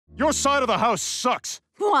Your side of the house sucks.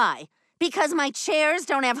 Why? Because my chairs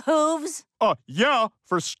don't have hooves? Yeah,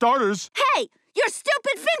 for starters. Hey! Your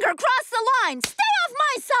stupid finger crossed the line! Stay off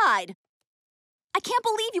my side! I can't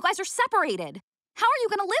believe you guys are separated. How are you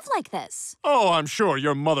gonna live like this? Oh, I'm sure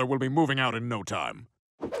your mother will be moving out in no time.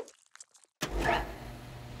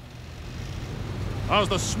 How's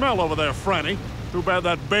the smell over there, Franny? Too bad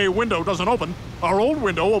that bay window doesn't open. Our old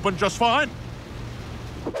window opened just fine.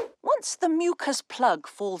 Once the mucus plug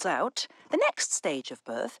falls out, the next stage of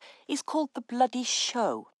birth is called the bloody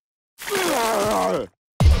show. Check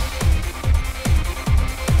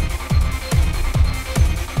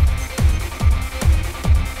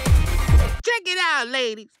it out,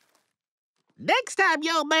 ladies. Next time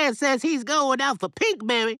your man says he's going out for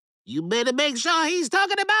Pinkberry, you better make sure he's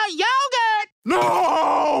talking about yogurt.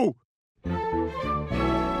 No!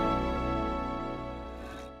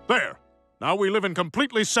 There. Now we live in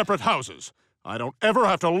completely separate houses. I don't ever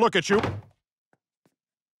have to look at you.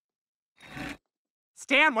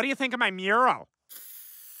 Stan, what do you think of my mural?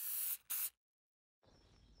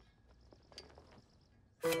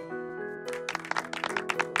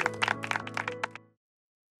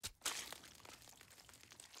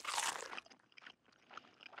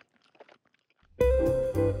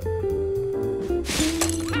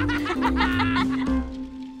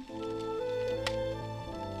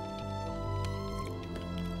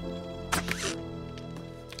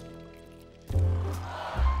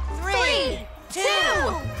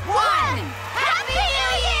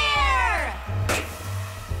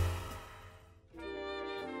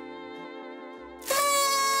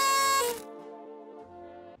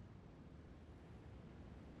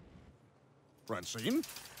 Francine?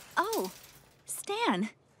 Oh, Stan.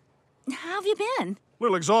 How have you been? A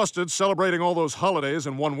little exhausted celebrating all those holidays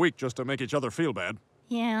in 1 week just to make each other feel bad.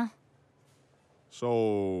 Yeah.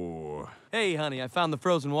 So... Hey, honey, I found the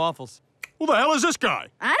frozen waffles. Who the hell is this guy?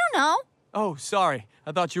 I don't know. Oh, sorry.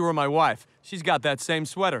 I thought you were my wife. She's got that same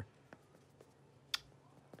sweater.